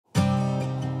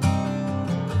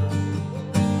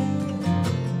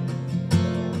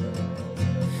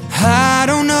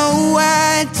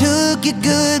took your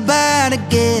goodbye to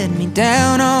get me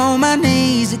down on my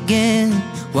knees again.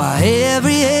 Why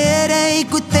every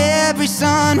headache with every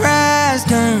sunrise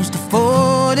turns to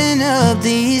folding up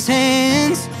these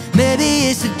hands. Maybe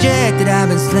it's the jack that I've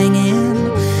been slinging,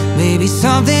 maybe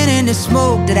something in the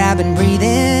smoke that I've been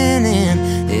breathing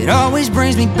in. It always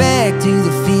brings me back to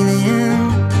the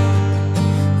feeling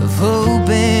of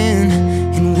hoping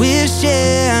and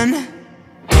wishing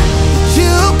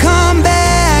you'll come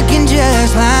back, and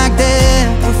just like that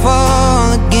I'll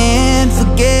fall again.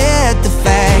 Forget the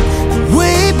fact that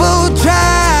we both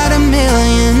tried a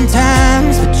million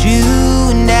times, but you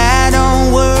and I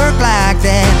don't work like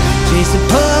that. Chase a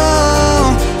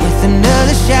pull with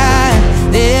another shot,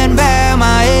 then bow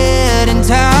my head and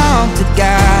talk to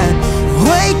God.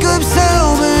 Wake up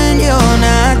sober and you're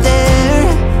not there.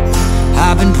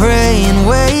 I've been praying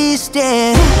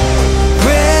wasted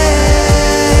prayers,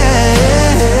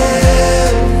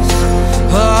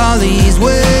 all these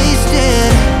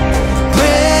wasted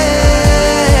prayers.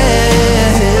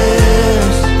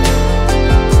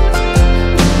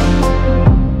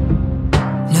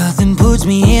 Nothing puts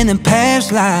me in the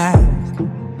past like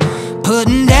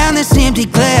putting down this empty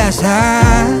glass.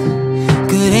 I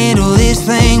could handle this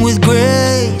thing with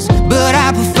grace, but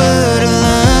I prefer to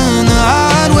learn the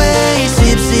hard way.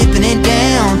 Sipping it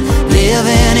down,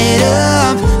 living it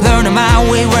up, learning my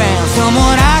way round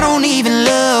someone I don't even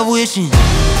love. Wishing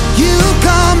you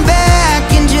come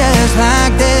back, and just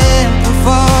like that I'll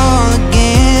fall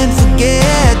again.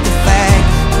 Forget the fact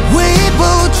we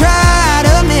both tried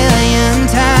a million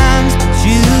times, but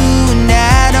you and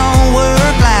I don't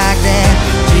work like that.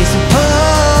 Chase a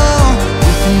pull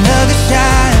with another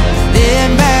shot,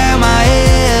 then bow my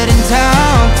head and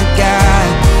talk to God.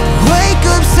 Wake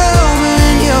up sober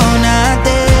and you're not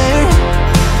there.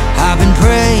 I've been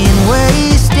praying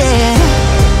wasted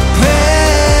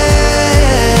prayers,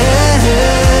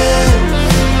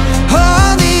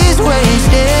 all these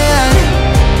wasted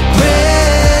prayers.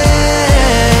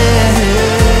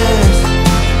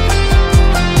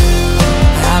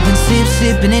 I've been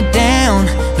sipping it down,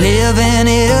 living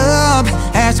it up,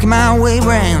 asking my way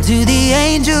round to the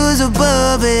angels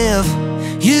above. If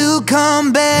you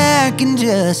come back, and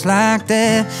just like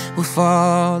that we'll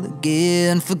fall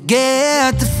again.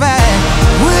 Forget the fact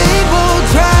we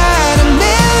both tried a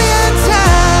million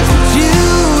times, but you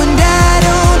and I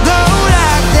don't go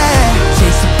like that.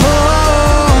 Chase a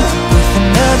pull with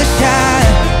another shot,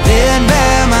 then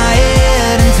bow my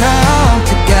head and talk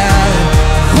to God.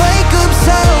 Wake up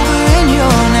sober and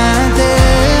you're not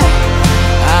there.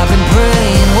 I've been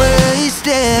praying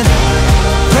wasted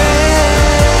prayers,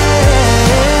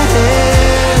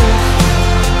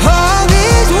 all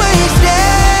these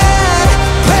wasted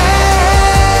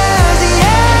prayers,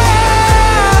 yeah.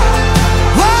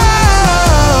 Whoa.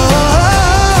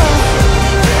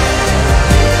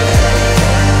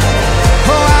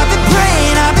 Oh, I've been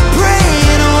praying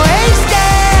wasted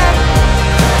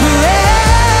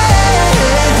prayers,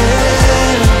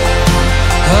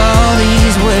 all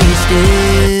these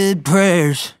wasted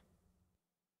prayers.